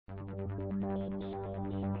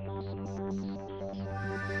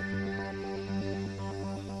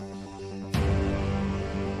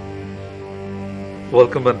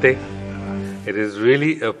Welcome, Bhante. It is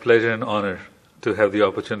really a pleasure and honor to have the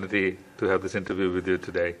opportunity to have this interview with you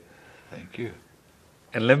today. Thank you.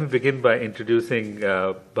 And let me begin by introducing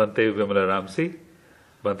Bhante Vimalaramsi.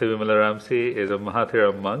 Bhante Vimalaramsi is a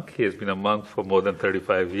Mahathera monk. He has been a monk for more than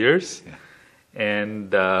 35 years. Yeah.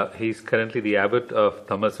 And he's currently the abbot of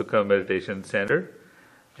Dhamma Sukha Meditation Center.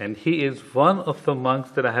 And he is one of the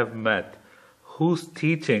monks that I have met whose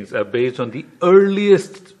teachings are based on the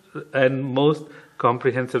earliest and most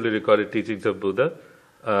comprehensively recorded teachings of Buddha,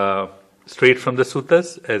 straight from the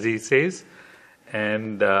suttas, as he says.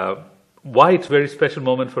 And why it's a very special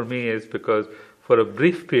moment for me is because for a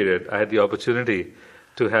brief period I had the opportunity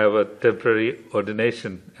to have a temporary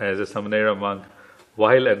ordination as a Samanera monk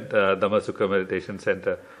while at Dhamma Sukha Meditation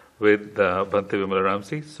Center with Bhante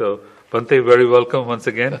Vimalaramsi. So, Bhante, very welcome once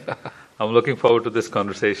again. I'm looking forward to this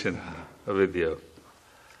conversation with you.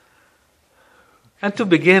 And to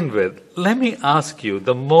begin with, let me ask you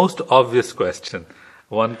the most obvious question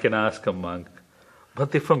one can ask a monk.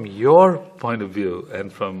 Bhante, from your point of view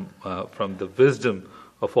and from the wisdom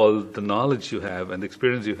of all the knowledge you have and the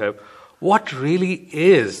experience you have, what really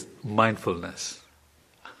is mindfulness?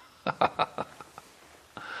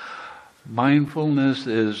 Mindfulness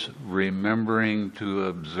is remembering to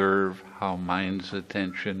observe how mind's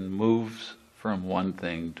attention moves from one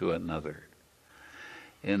thing to another.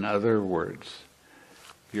 In other words,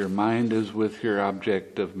 your mind is with your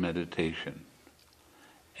object of meditation,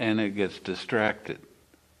 and it gets distracted.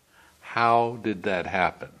 How did that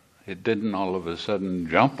happen? It didn't all of a sudden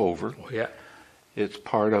jump over. Oh, yeah. It's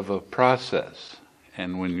part of a process,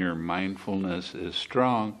 and when your mindfulness is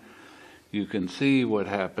strong, you can see what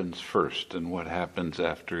happens first and what happens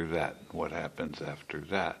after that, what happens after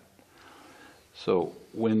that. So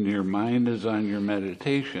when your mind is on your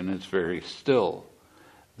meditation, it's very still.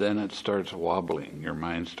 Then it starts wobbling, your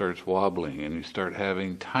mind starts wobbling, and you start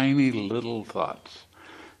having tiny little thoughts,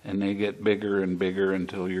 and they get bigger and bigger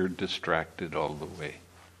until you're distracted all the way.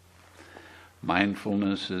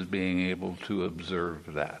 Mindfulness is being able to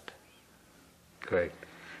observe that. Great.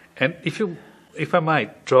 And if I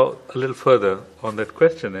might draw a little further on that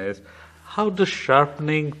question is, how does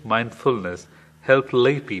sharpening mindfulness help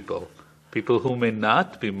lay people? People who may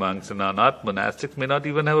not be monks and are not monastics, may not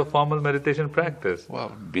even have a formal meditation practice.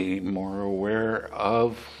 Well, being more aware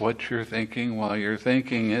of what you're thinking while you're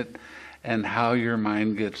thinking it and how your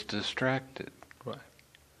mind gets distracted. Right.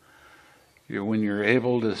 When you're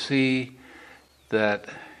able to see that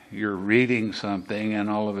you're reading something and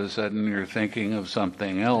all of a sudden you're thinking of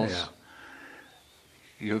something else,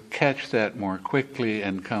 you catch that more quickly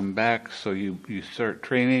and come back, so you start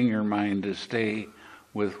training your mind to stay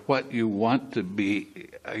with what you want to be,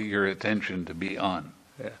 your attention to be on.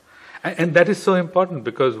 Yeah. And that is so important,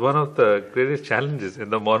 because one of the greatest challenges in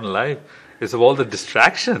the modern life is of all the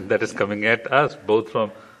distraction that is coming at us, both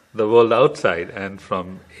from the world outside and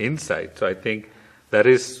from inside. So I think that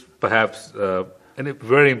is perhaps a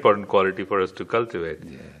very important quality for us to cultivate.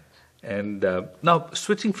 Yes. And now,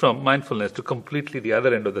 switching from mindfulness to completely the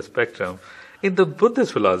other end of the spectrum, in the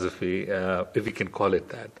Buddhist philosophy, if we can call it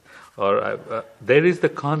that, or there is the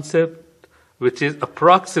concept which is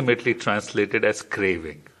approximately translated as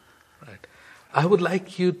craving. Right? I would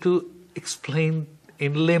like you to explain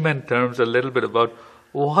in layman terms a little bit about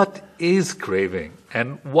what is craving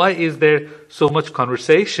and why is there so much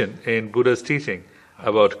conversation in Buddha's teaching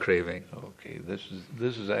about craving. Okay,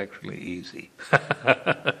 this is actually easy.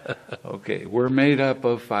 Okay, we're made up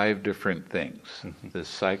of 5 different things. The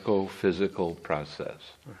psychophysical process.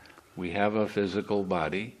 We have a physical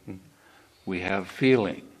body. We have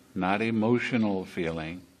feeling, not emotional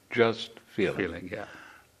feeling, just feeling. Feeling, yeah.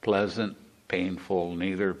 Pleasant, painful,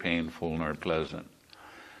 neither painful nor pleasant.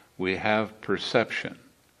 We have perception.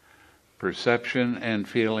 Perception and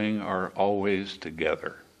feeling are always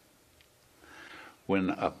together. When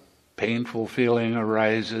a painful feeling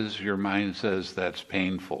arises, your mind says that's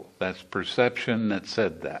painful. That's perception that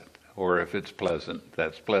said that. Or if it's pleasant,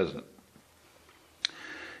 that's pleasant.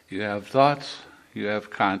 You have thoughts, you have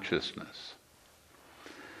consciousness.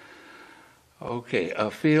 Okay,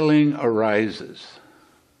 a feeling arises.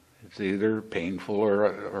 It's either painful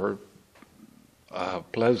or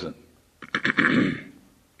pleasant.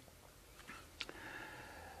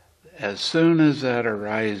 As soon as that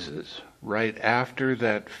arises, right after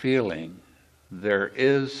that feeling, there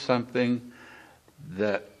is something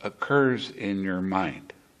that occurs in your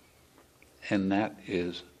mind, and that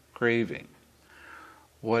is craving.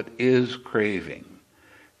 What is craving?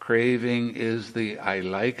 Craving is the I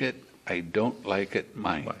like it, I don't like it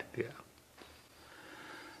mind. Right, yeah.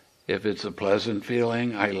 If it's a pleasant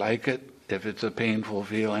feeling, I like it. If it's a painful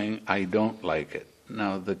feeling, I don't like it.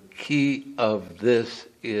 Now the key of this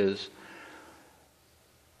is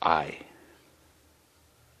I.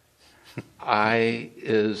 I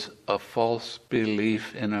is a false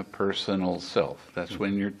belief in a personal self. That's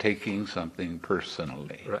when you're taking something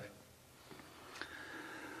personally. Right.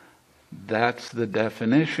 That's the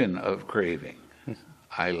definition of craving.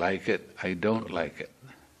 I like it, I don't like it.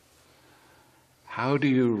 How do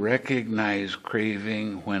you recognize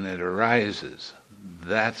craving when it arises?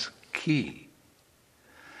 That's key.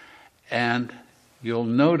 And you'll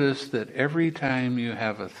notice that every time you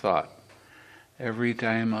have a thought, every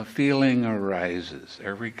time a feeling arises,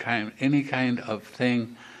 any kind of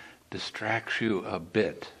thing distracts you a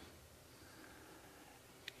bit,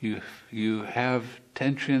 you have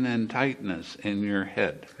tension and tightness in your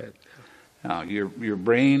head. Now, your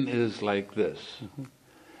brain is like this,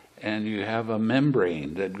 and you have a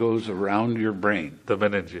membrane that goes around your brain. The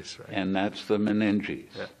meninges, right? And that's the meninges.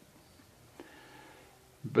 Yeah.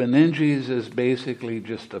 Meninges is basically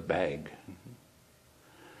just a bag.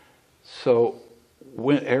 So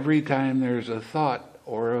every time there's a thought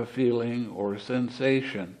or a feeling or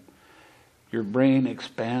sensation, your brain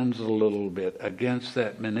expands a little bit against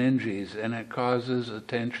that meninges, and it causes a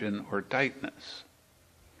tension or tightness.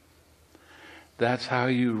 That's how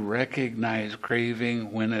you recognize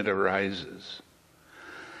craving when it arises.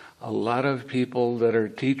 A lot of people that are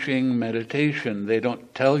teaching meditation, they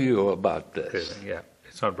don't tell you about this. Yeah,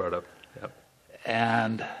 it's not brought up. Yeah.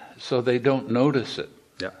 And so they don't notice it.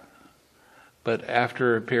 Yeah. But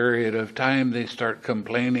after a period of time, they start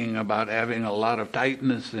complaining about having a lot of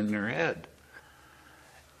tightness in their head.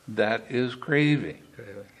 That is craving.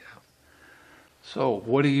 Craving, yeah. So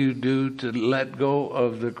what do you do to let go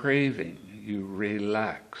of the craving? You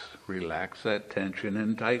relax. Relax that tension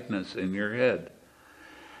and tightness in your head.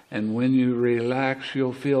 And when you relax,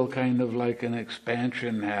 you'll feel kind of like an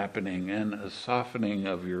expansion happening and a softening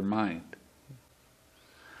of your mind.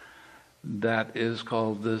 That is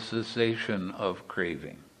called the cessation of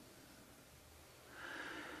craving.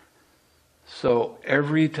 So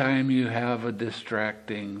every time you have a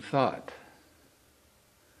distracting thought,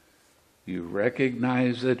 you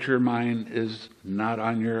recognize that your mind is not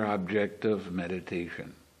on your object of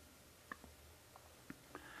meditation.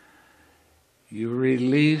 You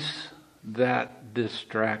release that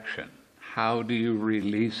distraction. How do you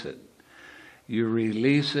release it? You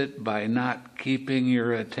release it by not keeping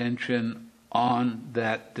your attention on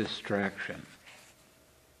that distraction.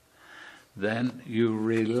 Then you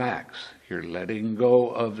relax. You're letting go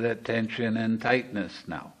of that tension and tightness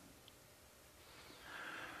now.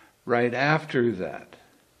 Right after that,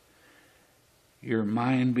 your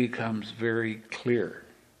mind becomes very clear,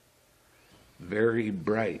 very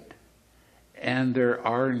bright, and there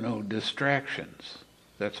are no distractions.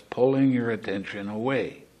 That's pulling your attention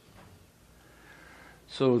away.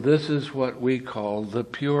 So this is what we call the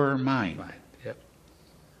pure mind. Yep.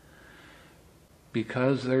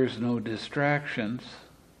 Because there's no distractions,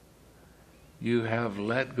 you have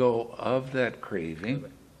let go of that craving.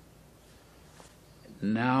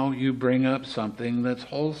 Now you bring up something that's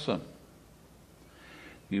wholesome.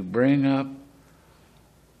 You bring up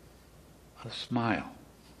a smile.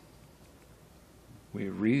 We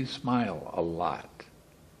re-smile a lot.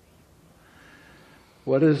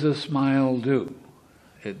 What does a smile do?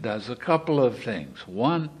 It does a couple of things.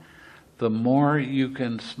 One, the more you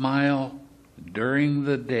can smile during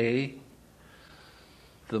the day,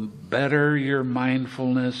 the better your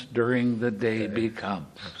mindfulness during the day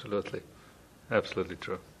becomes. Absolutely. Absolutely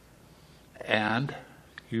true. And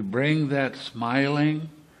you bring that smiling,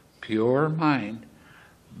 pure mind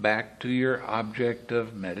back to your object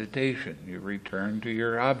of meditation. You return to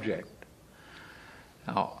your object.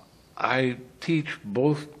 Now, I teach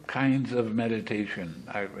both kinds of meditation.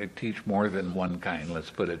 I teach more than one kind, let's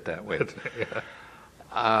put it that way.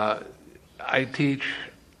 Yeah. I teach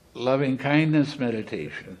loving kindness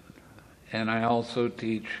meditation, and I also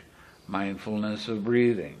teach mindfulness of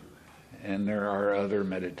breathing. And there are other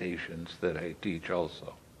meditations that I teach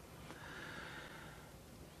also.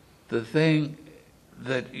 The thing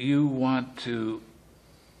that you want to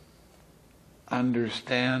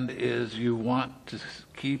understand is you want to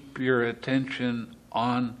keep your attention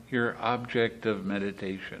on your object of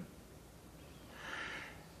meditation.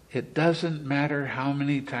 It doesn't matter how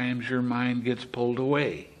many times your mind gets pulled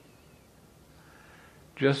away.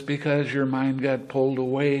 Just because your mind got pulled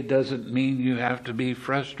away doesn't mean you have to be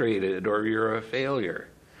frustrated or you're a failure.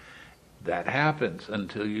 That happens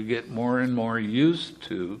until you get more and more used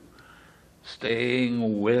to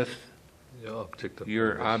staying with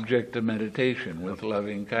your object of meditation, with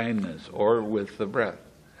loving kindness or with the breath.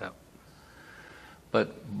 Yeah.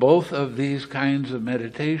 But both of these kinds of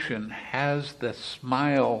meditation has the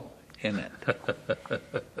smile in it.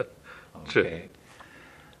 Okay.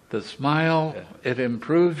 The smile, it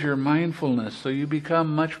improves your mindfulness, so you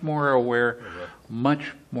become much more aware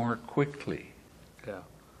much more quickly. Yeah.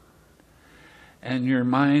 And your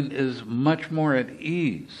mind is much more at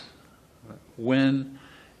ease when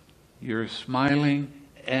you're smiling,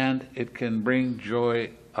 and it can bring joy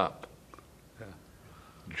up. Yeah.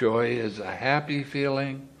 Joy is a happy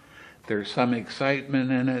feeling, there's some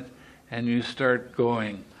excitement in it, and you start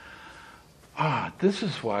going, this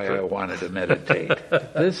is why I wanted to meditate.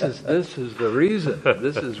 This is the reason.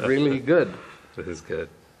 This is really good. This is good.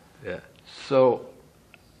 Yeah. So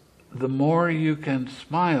the more you can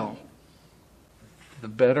smile, the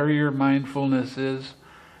better your mindfulness is,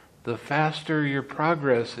 the faster your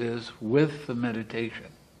progress is with the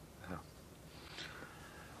meditation.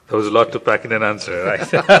 There was a lot to pack in an answer,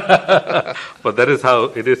 right? But that is how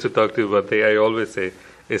it is to talk to you, Bhante. I always say,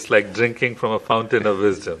 it's like drinking from a fountain of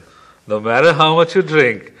wisdom. No matter how much you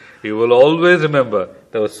drink, you will always remember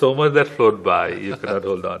there was so much that flowed by you could not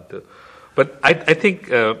hold on to. But I think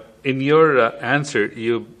in your answer,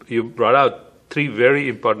 you brought out three very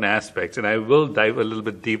important aspects, and I will dive a little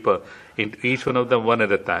bit deeper into each one of them one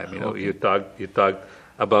at a time. You talked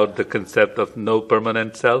about the concept of no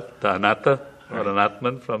permanent self, the anatta or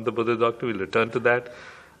anatman from the Buddha doctrine. We'll return to that.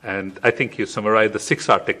 And I think you summarized the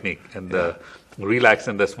 6R technique and the relax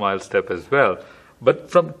and the smile step as well.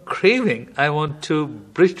 But from craving, I want to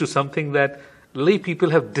bridge to something that lay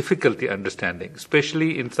people have difficulty understanding,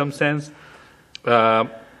 especially in some sense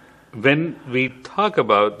when we talk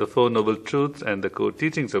about the Four Noble Truths and the core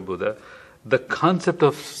teachings of Buddha. The concept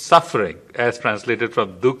of suffering, as translated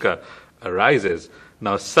from dukkha, arises.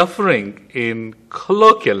 Now, suffering in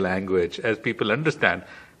colloquial language, as people understand,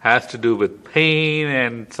 has to do with pain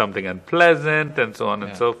and something unpleasant and so on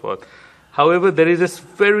and so forth. However, there is this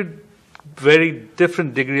very, very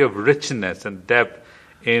different degree of richness and depth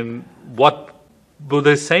in what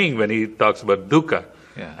Buddha is saying when he talks about dukkha,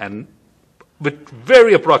 and which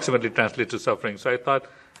very approximately translates to suffering. So I thought,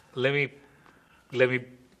 let me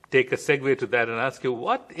take a segue to that and ask you,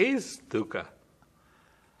 what is dukkha?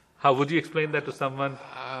 How would you explain that to someone?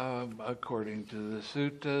 According to the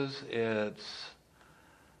suttas, it's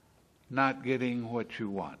not getting what you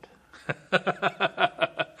want.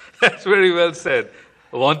 That's very well said.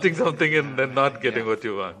 Wanting something and then not getting what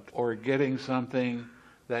you want. Or getting something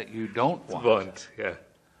that you don't want.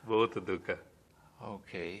 Both are dukkha.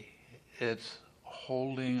 Okay. It's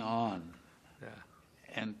holding on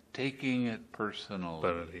and taking it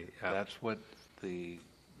personally. That's what the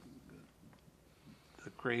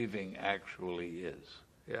craving actually is.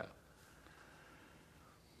 Yeah.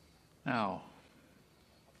 Now,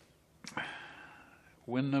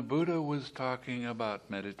 when the Buddha was talking about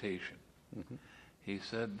meditation, he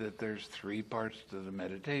said that there's three parts to the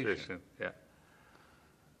meditation.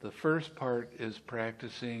 The first part is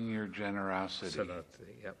practicing your generosity.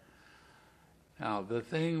 Now, the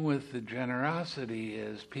thing with the generosity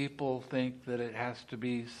is people think that it has to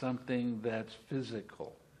be something that's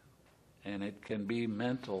physical, and it can be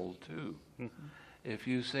mental too. If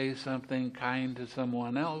you say something kind to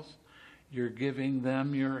someone else, you're giving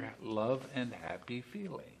them your love and happy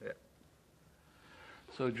feeling.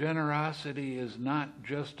 So generosity is not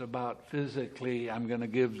just about physically, I'm going to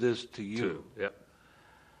give this to you.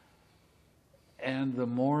 And the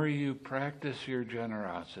more you practice your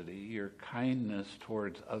generosity, your kindness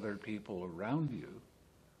towards other people around you,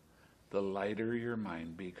 the lighter your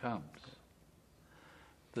mind becomes.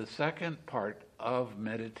 The second part of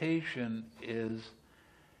meditation is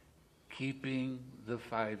keeping the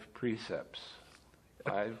 5 precepts.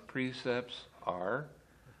 5 precepts are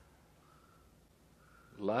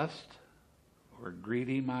lust or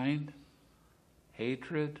greedy mind,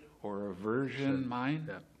 hatred or aversion mind,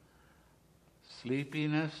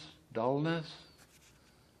 sleepiness, dullness,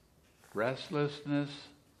 restlessness,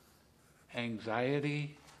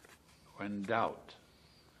 anxiety, and doubt.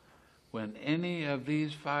 When any of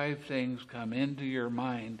these 5 things come into your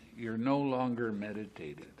mind, you're no longer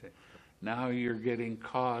meditating. Now you're getting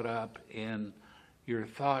caught up in your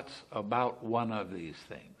thoughts about one of these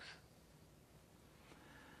things.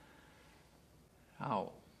 Now,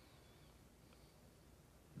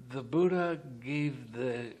 the Buddha gave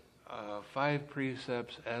the 5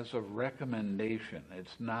 precepts as a recommendation.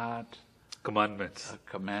 It's not Commandments. a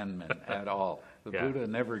commandment at all. The Buddha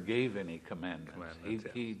never gave any commandments.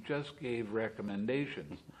 He just gave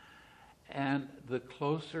recommendations. And the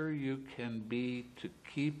closer you can be to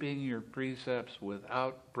keeping your precepts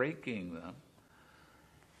without breaking them,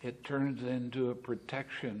 it turns into a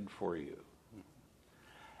protection for you.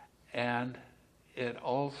 And it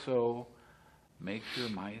also makes your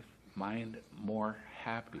mind more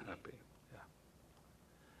happy. Yeah.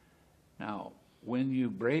 Now, when you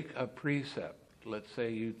break a precept, let's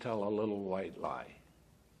say you tell a little white lie,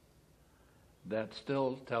 that's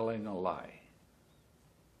still telling a lie.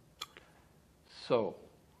 So,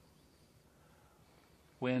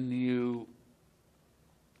 when you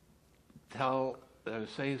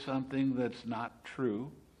say something that's not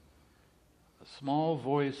true, a small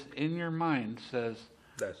voice in your mind says,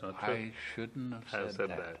 That's not true. I shouldn't have said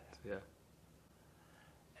that. Yeah.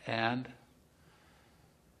 And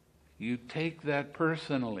you take that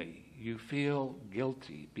personally. You feel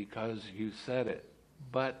guilty because you said it.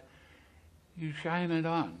 But you shine it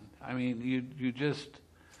on. I mean, you just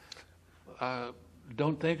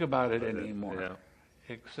don't think about it anymore. Yeah.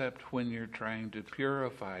 Except when you're trying to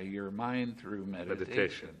purify your mind through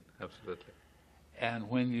meditation. Absolutely. And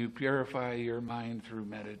when you purify your mind through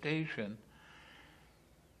meditation,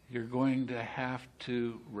 you're going to have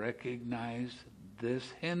to recognize this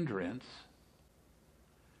hindrance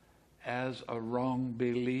as a wrong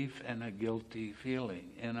belief and a guilty feeling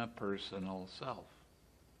in a personal self.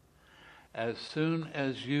 As soon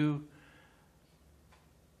as you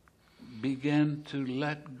begin to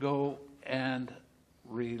let go and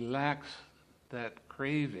relax that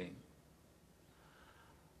craving,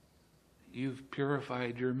 you've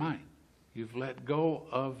purified your mind. You've let go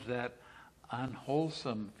of that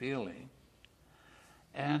unwholesome feeling,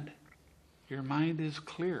 and your mind is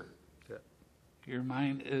clear. Yeah. Your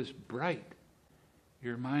mind is bright.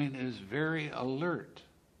 Your mind is very alert.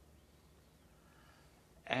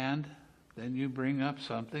 And then you bring up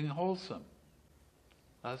something wholesome,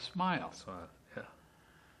 a smile. So, yeah.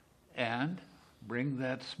 And bring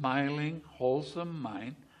that smiling, wholesome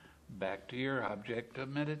mind back to your object of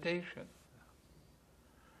meditation.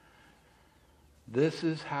 This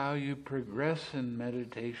is how you progress in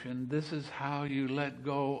meditation. This is how you let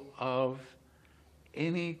go of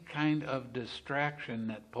any kind of distraction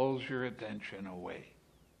that pulls your attention away.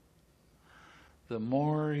 The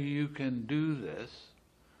more you can do this,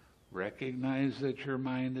 recognize that your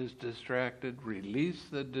mind is distracted, release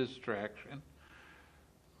the distraction,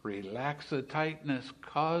 relax the tightness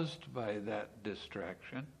caused by that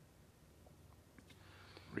distraction,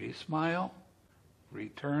 re-smile,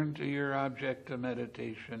 return to your object of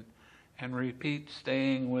meditation, and repeat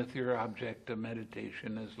staying with your object of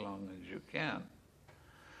meditation as long as you can.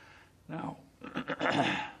 Now,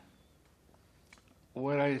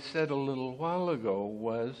 what I said a little while ago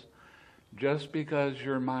was, just because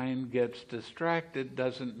your mind gets distracted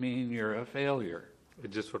doesn't mean you're a failure.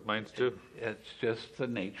 It's just what minds do. It's just the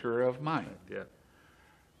nature of mind. Yeah.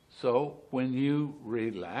 So when you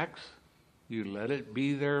relax, you let it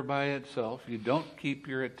be there by itself. You don't keep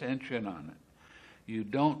your attention on it. You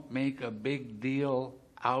don't make a big deal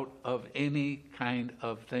out of any kind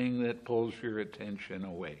of thing that pulls your attention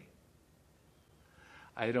away.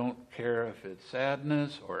 I don't care if it's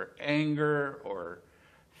sadness or anger or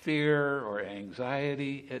fear or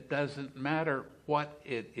anxiety. It doesn't matter what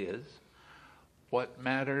it is. What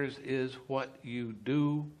matters is what you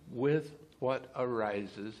do with what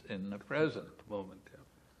arises in the present Moment. Yeah.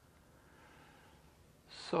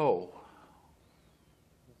 So,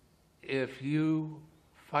 if you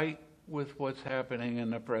fight with what's happening in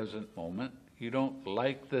the present moment, you don't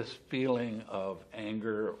like this feeling of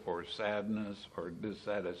anger or sadness or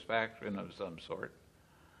dissatisfaction of some sort,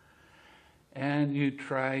 and you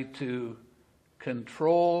try to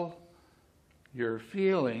control your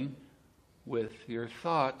feeling with your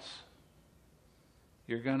thoughts,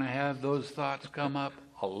 you're going to have those thoughts come up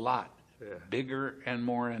a lot, bigger and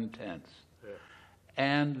more intense. Yeah.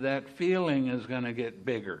 And that feeling is going to get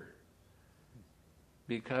bigger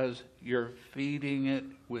because you're feeding it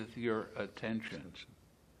with your attention.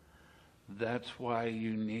 That's why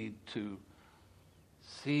you need to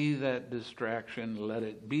see that distraction, let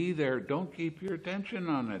it be there. Don't keep your attention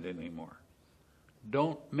on it anymore.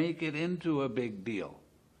 Don't make it into a big deal.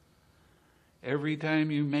 Every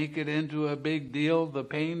time you make it into a big deal, the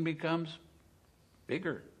pain becomes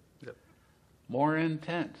bigger, more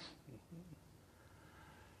intense.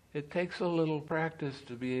 It takes a little practice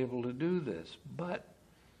to be able to do this, but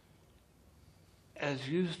as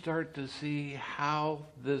you start to see how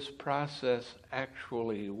this process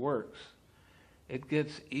actually works, it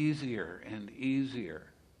gets easier and easier.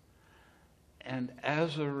 And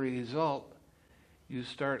as a result, you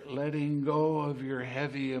start letting go of your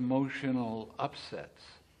heavy emotional upsets,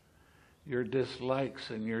 your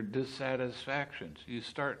dislikes and your dissatisfactions. You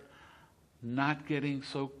start not getting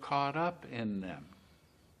so caught up in them.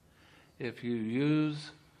 If you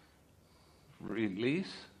use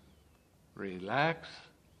release, relax,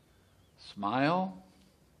 smile,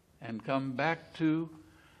 and come back to,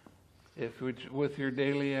 if it's with your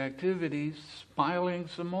daily activities, smiling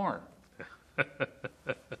some more.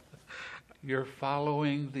 You're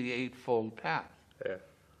following the Eightfold Path. Yeah.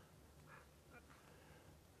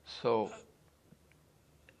 So,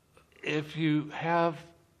 if you have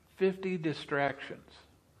 50 distractions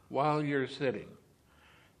while you're sitting,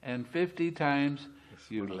 and 50 times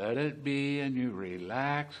you let it be and you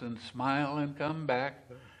relax and smile and come back,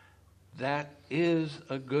 that is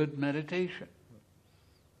a good meditation.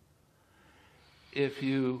 If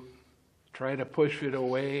you try to push it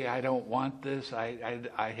away, I don't want this,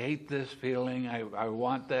 I hate this feeling, I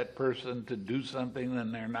want that person to do something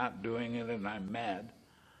and they're not doing it and I'm mad.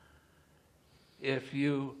 If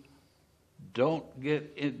you don't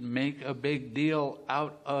make a big deal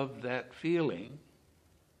out of that feeling,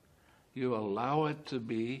 you allow it to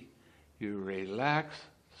be, you relax,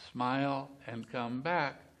 smile, and come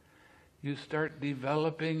back, you start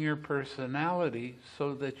developing your personality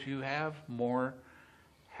so that you have more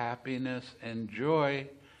happiness and joy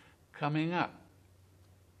coming up.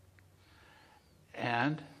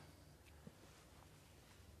 And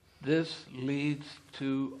this leads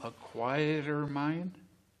to a quieter mind,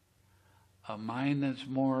 a mind that's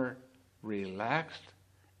more relaxed,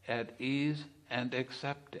 at ease, and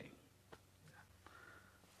accepting.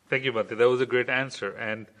 Thank you, Bhante. That was a great answer.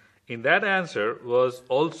 And in that answer was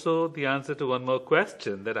also the answer to one more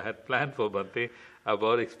question that I had planned for Bhante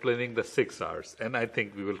about explaining the 6 R's. And I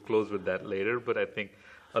think we will close with that later, but I think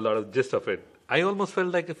a lot of gist of it. I almost felt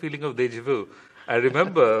like a feeling of deja vu. I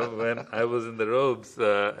remember when I was in the robes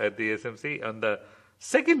at the SMC, on the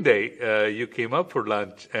second day, you came up for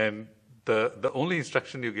lunch, and the only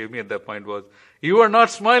instruction you gave me at that point was, you are not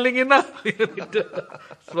smiling enough. You need to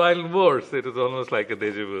smile more. So it was almost like a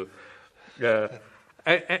deja vu.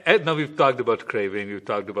 And now we've talked about craving, we've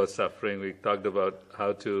talked about suffering, we've talked about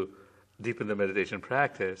how to deepen the meditation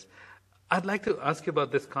practice. I'd like to ask you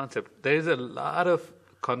about this concept. There is a lot of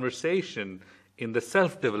conversation in the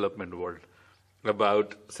self-development world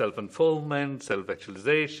about self-unfoldment,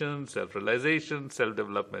 self-actualization, self-realization,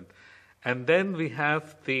 self-development. And then we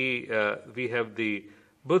have the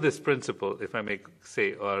Buddhist principle, if I may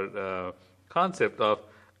say, or concept of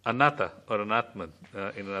anatta or anatman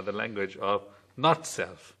in another language, of not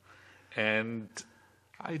self. And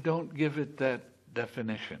I don't give it that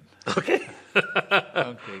definition. Okay.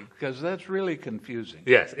 Okay, because that's really confusing.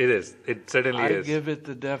 Yes, it is. It certainly is. I give it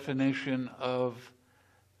the definition of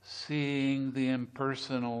seeing the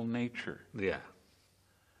impersonal nature. Yeah.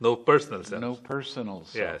 No personal self. No personal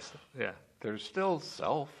self. Yes. Yeah. There's still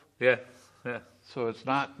self. Yeah. Yeah. So it's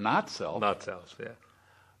not self. Not self. Yeah.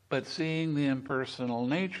 But seeing the impersonal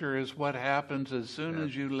nature is what happens as soon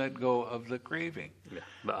as you let go of the craving. Yeah.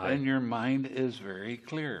 And your mind is very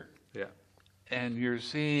clear. Yeah. And you're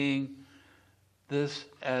seeing this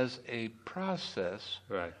as a process,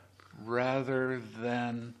 Right. rather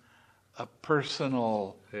than a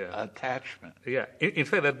personal attachment. Yeah. In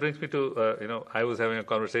fact, that brings me to, I was having a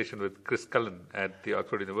conversation with Chris Cullen at the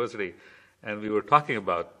Oxford University, and we were talking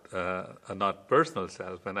about a not personal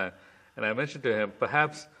self, and I mentioned to him,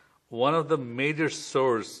 perhaps one of the major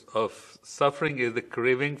source of suffering is the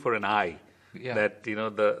craving for an I. Yeah. That,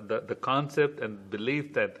 the concept and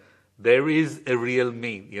belief that there is a real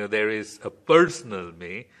me, there is a personal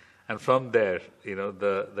me, and from there,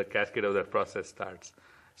 the cascade of that process starts.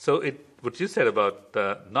 So what you said about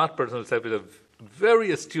not personal self is a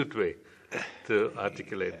very astute way to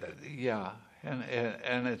articulate that. Yeah,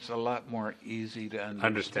 and it's a lot more easy to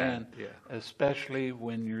understand, yeah. Especially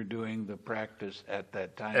when you're doing the practice at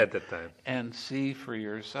that time. At that time. And see for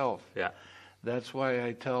yourself. Yeah. That's why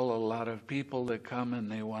I tell a lot of people that come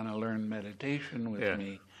and they want to learn meditation with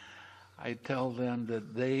me, I tell them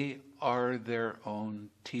that they are their own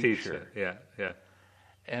teacher. Yeah, yeah.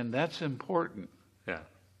 And that's important. Yeah.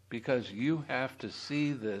 Because you have to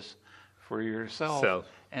see this for yourself. Self.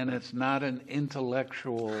 And it's not an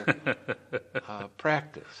intellectual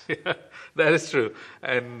practice. Yeah, that is true.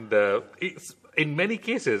 And in many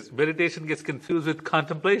cases, meditation gets confused with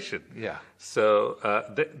contemplation. Yeah. So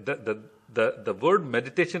the word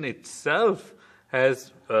meditation itself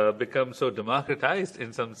has become so democratized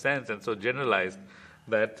in some sense and so generalized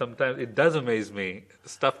that sometimes it does amaze me,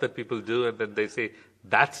 stuff that people do, and then they say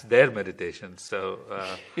that's their meditation. So,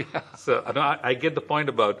 so I get the point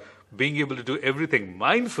about being able to do everything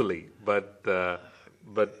mindfully, but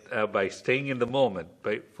by staying in the moment,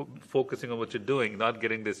 by focusing on what you're doing, not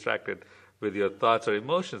getting distracted with your thoughts or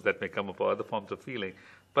emotions that may come up or other forms of feeling.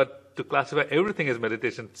 But to classify everything as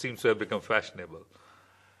meditation seems to have become fashionable.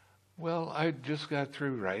 Well, I just got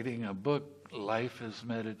through writing a book, Life is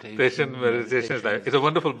Meditation. Meditation is life. It's a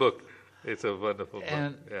wonderful book. It's a wonderful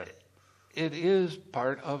And book. Yeah. it is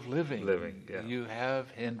part of living. Living, yeah. You have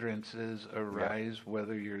hindrances arise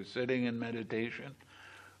whether you're sitting in meditation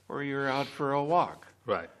or you're out for a walk.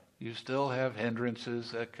 Right. You still have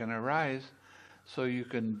hindrances that can arise, so you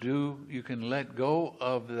can let go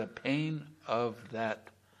of the pain of that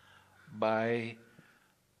by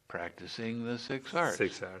practicing the 6 R's.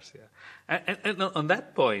 6 hours, yeah. And on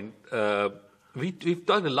that point, we've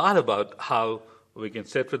talked a lot about how we can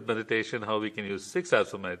sit with meditation, how we can use 6 hours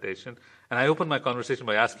for meditation. And I opened my conversation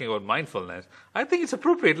by asking about mindfulness. I think it's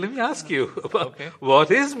appropriate. Let me ask you about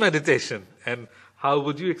what is meditation, and how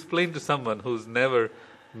would you explain to someone who's never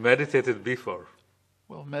meditated before?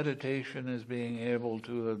 Well, meditation is being able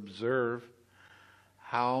to observe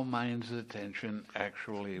how mind's attention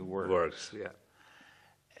actually works. Yeah.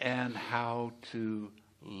 And how to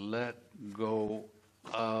let go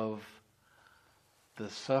of the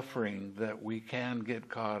suffering that we can get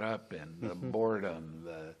caught up in, the boredom,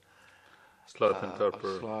 the sloth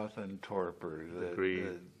and torpor, the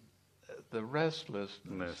greed, the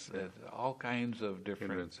restlessness, all kinds of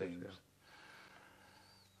different things.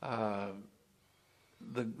 Yeah.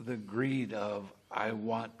 The greed of, I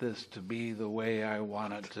want this to be the way I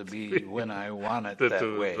want it to be when I want it that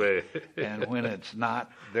way. And when it's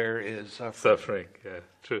not, there is suffering. Suffering, yeah,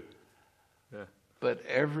 true. Yeah. But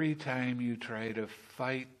every time you try to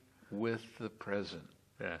fight with the present,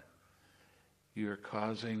 you're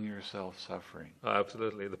causing yourself suffering. Oh,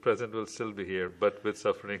 absolutely. The present will still be here, but with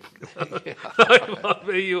suffering. What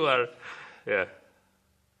way you are. Yeah.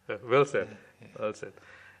 Well said. Well said.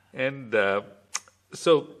 And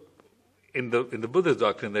so, in the Buddhist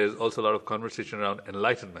doctrine, there is also a lot of conversation around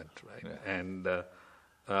enlightenment, right?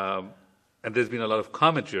 Yeah. And there's been a lot of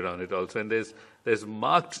commentary around it also. And there's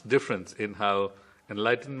marked difference in how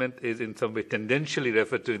enlightenment is in some way tendentially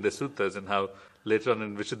referred to in the suttas, and how later on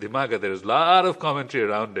in Visuddhimagga there is a lot of commentary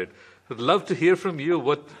around it. So I'd love to hear from you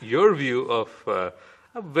what your view of a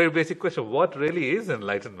very basic question: what really is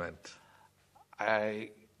enlightenment?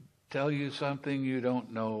 I tell you something you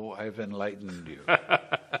don't know, I've enlightened you.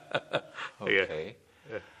 Okay.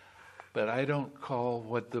 Yeah. But I don't call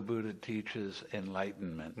what the Buddha teaches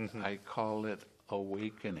enlightenment. Mm-hmm. I call it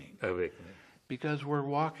awakening. Awakening. Because we're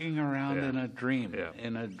walking around in a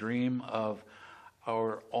dream of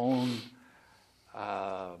our own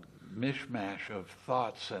mishmash of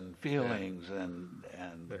thoughts and feelings and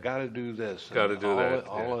got to do this, got to do that.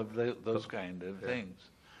 All of those kind of things.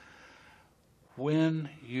 When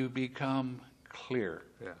you become clear,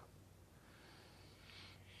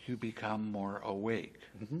 you become more awake.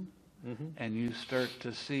 Mm-hmm. Mm-hmm. And you start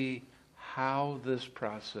to see how this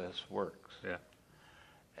process works. Yeah.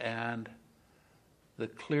 And the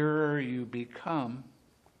clearer you become,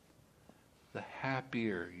 the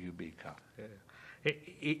happier you become. Yeah.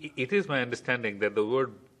 It is my understanding that the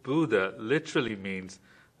word Buddha literally means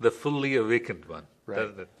the fully awakened one,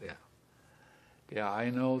 doesn't it? Yeah. Yeah, I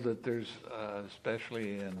know that there's,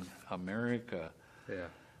 especially in America,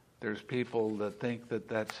 there's people that think that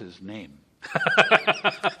that's his name.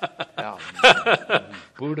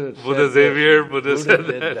 Buddha Xavier, Buddha said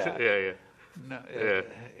did that. Yeah. No,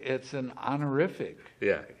 it's an honorific.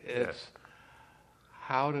 Yeah. It's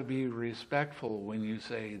how to be respectful when you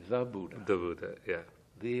say the Buddha. The Buddha,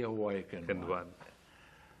 The awakened one.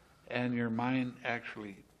 And your mind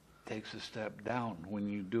actually takes a step down when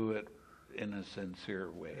you do it in a sincere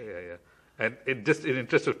way. Yeah. And in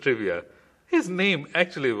interest of trivia, his name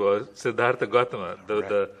actually was Siddhartha Gautama,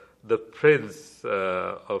 the prince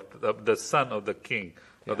of the son of the king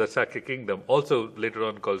of the Sakya kingdom, also later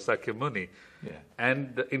on called Sakyamuni. Yeah.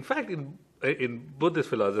 And in fact, in Buddhist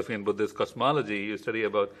philosophy and Buddhist cosmology, you study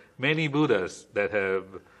about many Buddhas that have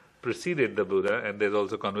preceded the Buddha, and there's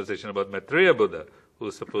also conversation about Maitreya Buddha,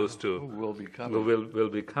 who's supposed to will be coming. Who will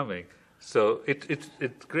be coming. So it's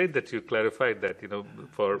great that you clarified that,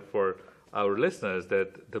 for our listeners,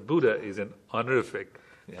 that the Buddha is an honorific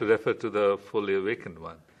to refer to the fully awakened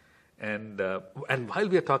one. And while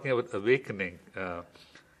we are talking about awakening,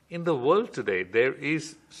 in the world today, there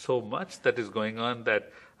is so much that is going on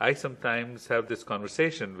that I sometimes have this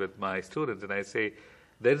conversation with my students, and I say,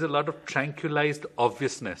 there's a lot of tranquilized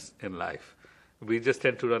obviousness in life. We just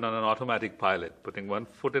tend to run on an automatic pilot, putting one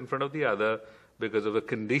foot in front of the other because of a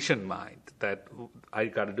conditioned mind that I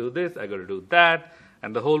got to do this, I got to do that,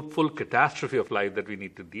 and the whole full catastrophe of life that we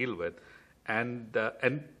need to deal with. And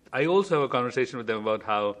I also have a conversation with them about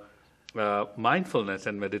how mindfulness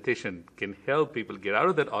and meditation can help people get out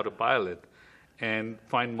of that autopilot and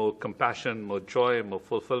find more compassion, more joy, more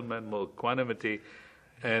fulfillment, more equanimity.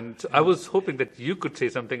 And so I was hoping that you could say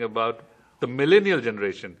something about the millennial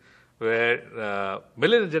generation, where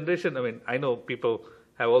millennial generation, I mean, I know people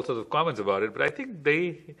have all sorts of comments about it, but I think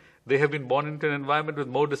they have been born into an environment with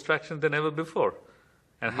more distractions than ever before.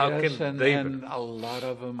 And how can they... And a lot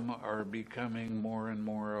of them are becoming more and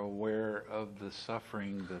more aware of the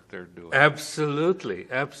suffering that they're doing. Absolutely,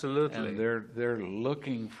 absolutely. And they're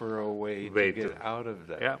looking for a way to get out of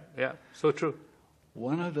that. Yeah, yeah, so true.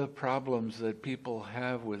 One of the problems that people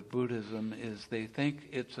have with Buddhism is they think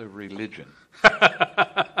it's a religion.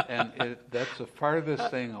 And that's the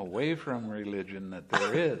farthest thing away from religion that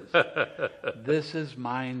there is. This is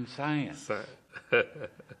mind science.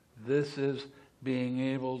 This is being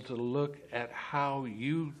able to look at how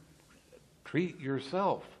you treat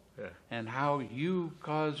yourself and how you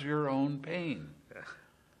cause your own pain.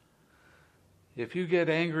 If you get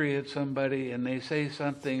angry at somebody and they say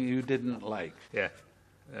something you didn't like,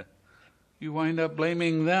 you wind up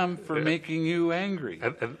blaming them for making you angry.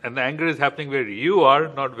 And the anger is happening where you are,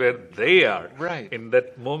 not where they are. Right. In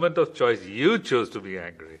that moment of choice, you chose to be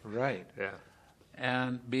angry. Right. Yeah.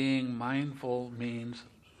 And being mindful means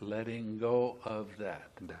letting go of that.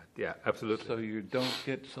 Yeah, absolutely. So you don't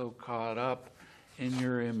get so caught up in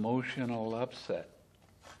your emotional upset.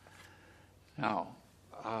 Now,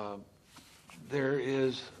 there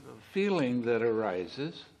is a feeling that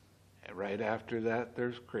arises. Right after that,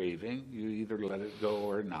 there's craving. You either let it go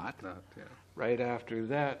or not. Right after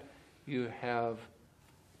that, you have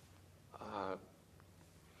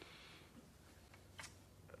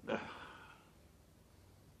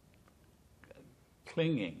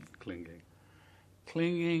clinging.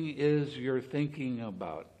 Clinging is your thinking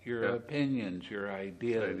about, your opinions, your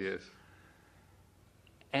ideas.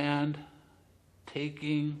 And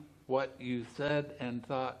taking what you said and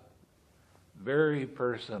thought very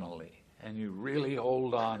personally. And you really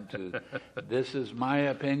hold on to, this is my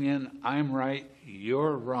opinion, I'm right,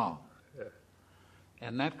 you're wrong.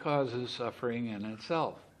 And that causes suffering in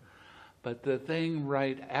itself. But the thing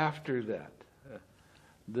right after that,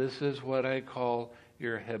 this is what I call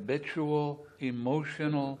your habitual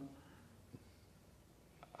emotional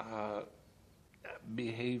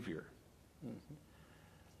behavior.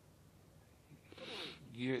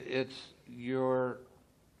 It's your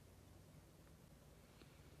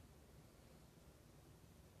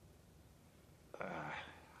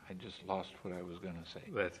I just lost what I was going to say.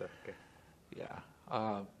 That's okay.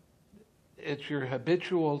 Yeah. It's your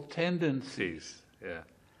habitual tendencies. Yeah.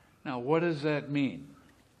 Now, what does that mean?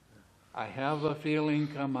 I have a feeling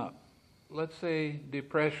come up. Let's say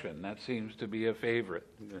depression. That seems to be a favorite.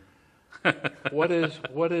 Yeah. What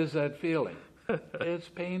is that feeling? It's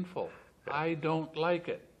painful. I don't like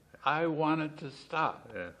it. I want it to stop.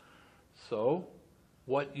 Yeah. So,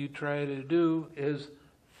 what you try to do is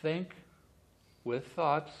think with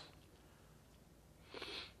thoughts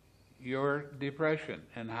your depression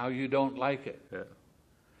and how you don't like it. Yeah.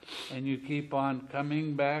 And you keep on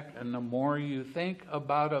coming back, and the more you think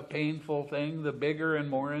about a painful thing, the bigger and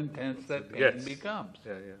more intense that pain becomes.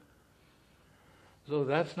 Yeah, yeah. So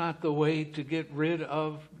that's not the way to get rid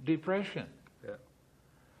of depression. Yeah.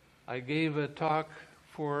 I gave a talk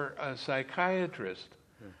for a psychiatrist,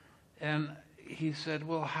 and he said,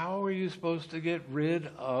 well, how are you supposed to get rid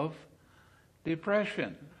of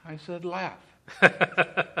depression? I said, laugh.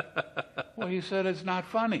 Well, he said, it's not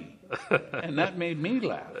funny. And that made me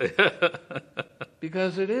laugh.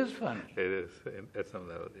 Because it is funny. It is, at some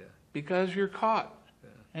level, yeah. Because you're caught,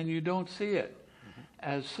 and you don't see it.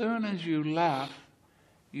 As soon as you laugh,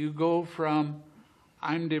 you go from,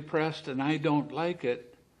 I'm depressed and I don't like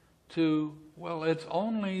it, to, well, it's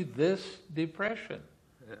only this depression.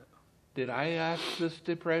 Yeah. Did I ask this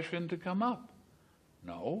depression to come up?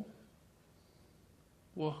 No.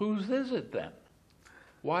 Well, whose is it then?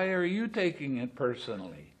 Why are you taking it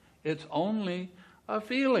personally? It's only a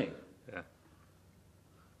feeling. Yeah.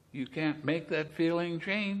 You can't make that feeling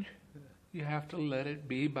change. You have to let it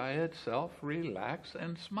be by itself, relax,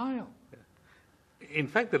 and smile. In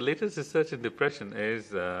fact, the latest research in depression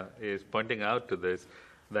is pointing out to this,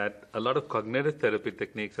 that a lot of cognitive therapy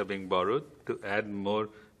techniques are being borrowed to add more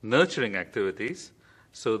nurturing activities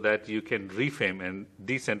so that you can reframe and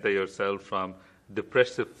decenter yourself from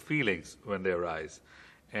depressive feelings when they arise.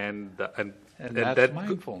 And that's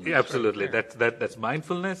mindfulness. Yeah, absolutely. Right that's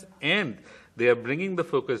mindfulness, and they are bringing the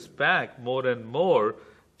focus back more and more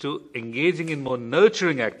to engaging in more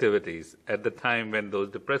nurturing activities at the time when those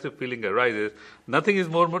depressive feeling arises. Nothing is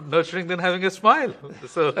more nurturing than having a smile.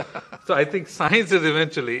 So I think science is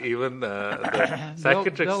eventually, even the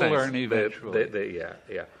psychiatric they'll science, learn eventually.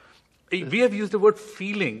 Yeah. We have used the word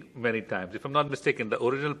feeling many times. If I'm not mistaken, the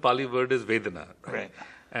original Pali word is Vedana. Right.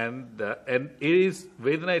 And it is,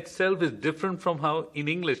 Vedana itself is different from how in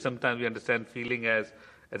English sometimes we understand feeling as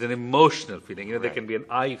an emotional feeling. There can be an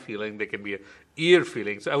eye feeling, there can be an ear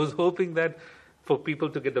feeling. So I was hoping that for people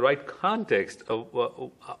to get the right context of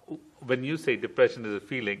when you say depression is a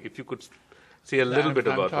feeling, if you could say a little bit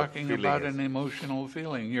about what feeling is. I'm talking about an emotional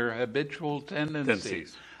feeling, your habitual tendencies.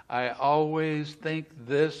 Tendencies. I always think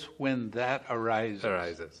this when that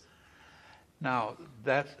arises. Now,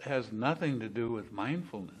 that has nothing to do with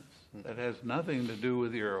mindfulness. That has nothing to do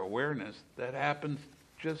with your awareness. That happens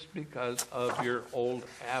just because of your old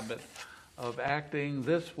habit of acting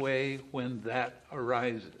this way when that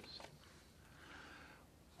arises.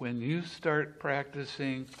 When you start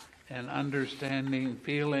practicing and understanding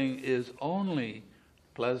feeling is only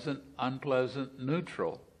pleasant, unpleasant,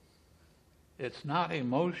 neutral, it's not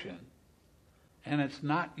emotion, and it's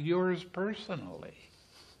not yours personally.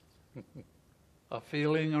 A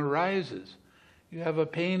feeling arises. You have a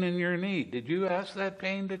pain in your knee. Did you ask that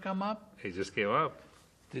pain to come up? It just came up.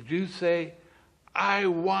 Did you say, I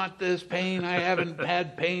want this pain, I haven't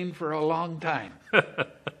had pain for a long time?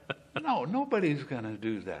 No, nobody's going to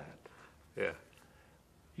do that. Yeah.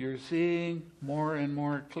 You're seeing more and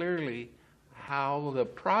more clearly how the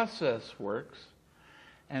process works.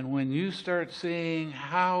 And when you start seeing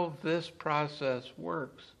how this process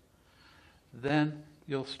works, then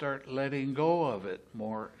you'll start letting go of it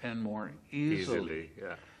more and more easily.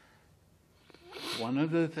 Yeah. One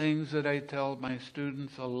of the things that I tell my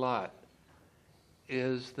students a lot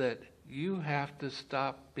is that you have to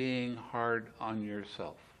stop being hard on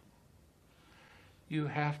yourself. You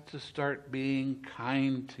have to start being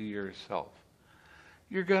kind to yourself.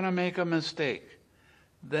 You're going to make a mistake.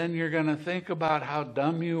 Then you're going to think about how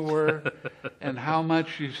dumb you were and how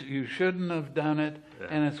much you shouldn't have done it,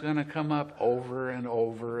 and it's going to come up over and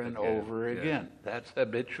over and over again. That's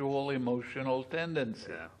habitual emotional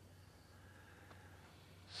tendency. Yeah.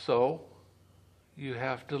 So you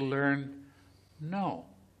have to learn, no,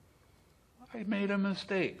 I made a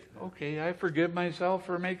mistake. Okay, I forgive myself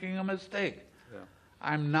for making a mistake. Yeah.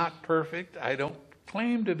 I'm not perfect. I don't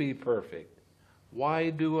claim to be perfect. Why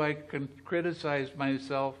do I criticize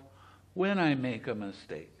myself when I make a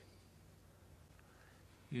mistake?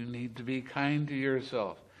 You need to be kind to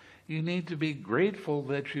yourself. You need to be grateful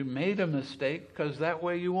that you made a mistake, because that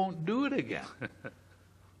way you won't do it again.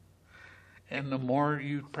 And the more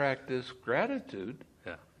you practice gratitude,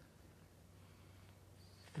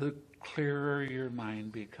 the clearer your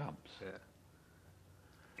mind becomes. Yeah.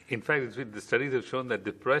 In fact, the studies have shown that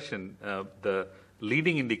depression, the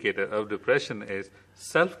leading indicator of depression is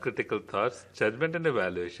self-critical thoughts, judgment and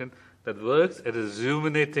evaluation that works as a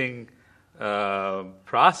ruminating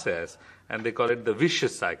process, and they call it the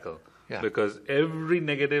vicious cycle. Yeah. Because every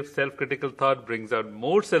negative self-critical thought brings out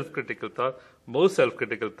more self-critical thought,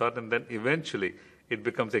 and then eventually it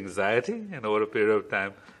becomes anxiety, and over a period of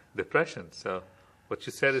time, depression. So what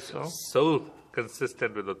you said is so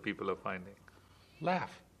consistent with what people are finding.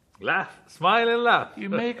 Laugh. Laugh, smile and laugh. You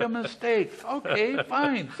make a mistake. Okay,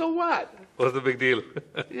 fine. So what? What's the big deal?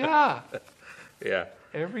 Yeah. Yeah.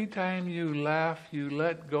 Every time you laugh, you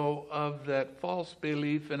let go of that false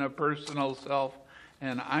belief in a personal self,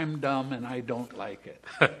 and I'm dumb and I don't like it.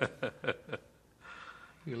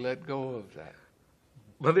 You let go of that.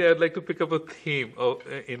 Bhante, I'd like to pick up a theme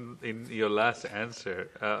in your last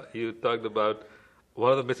answer. You talked about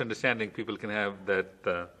one of the misunderstandings people can have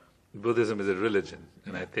that Buddhism is a religion.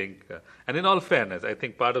 And I think, and in all fairness, I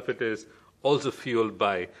think part of it is also fueled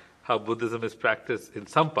by how Buddhism is practiced in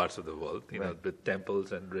some parts of the world, you know, with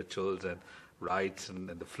temples and rituals and rites and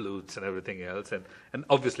the flutes and everything else. And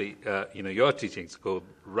obviously, your teachings go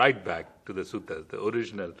right back to the suttas, the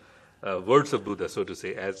original words of Buddha, so to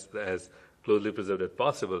say, as closely preserved as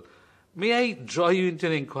possible. May I draw you into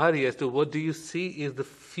an inquiry as to what do you see is the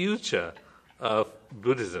future of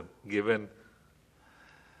Buddhism, given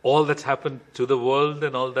all that's happened to the world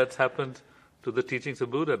and all that's happened to the teachings of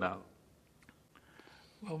Buddha now?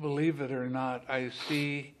 Well, believe it or not, I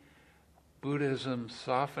see Buddhism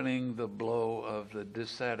softening the blow of the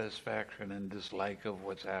dissatisfaction and dislike of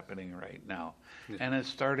what's happening right now. Yeah. And it's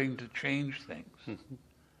starting to change things.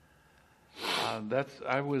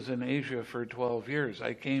 I was in Asia for 12 years.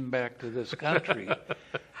 I came back to this country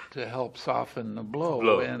to help soften the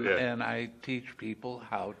blow. And I teach people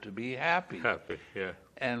how to be happy. Happy, yeah.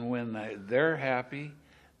 And when they're happy,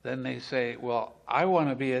 then they say, well, I want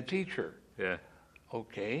to be a teacher. Yeah.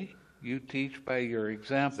 Okay, you teach by your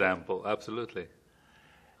example. Example, absolutely.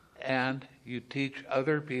 And you teach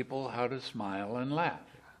other people how to smile and laugh.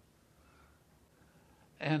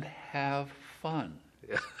 and have fun.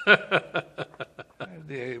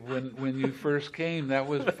 When you first came, that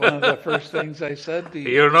was one of the first things I said to you.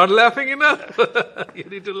 You're not laughing enough. You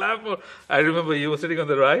need to laugh more. I remember you were sitting on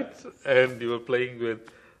the right and you were playing with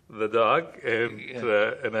the dog,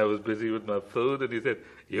 and I was busy with my food, and he said,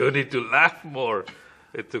 "You need to laugh more."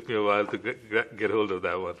 It took me a while to get hold of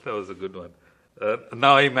that one. That was a good one.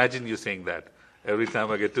 Now I imagine you saying that every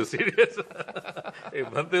time I get too serious. If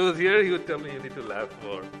Bhante was here, he would tell me, "You need to laugh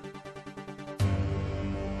more."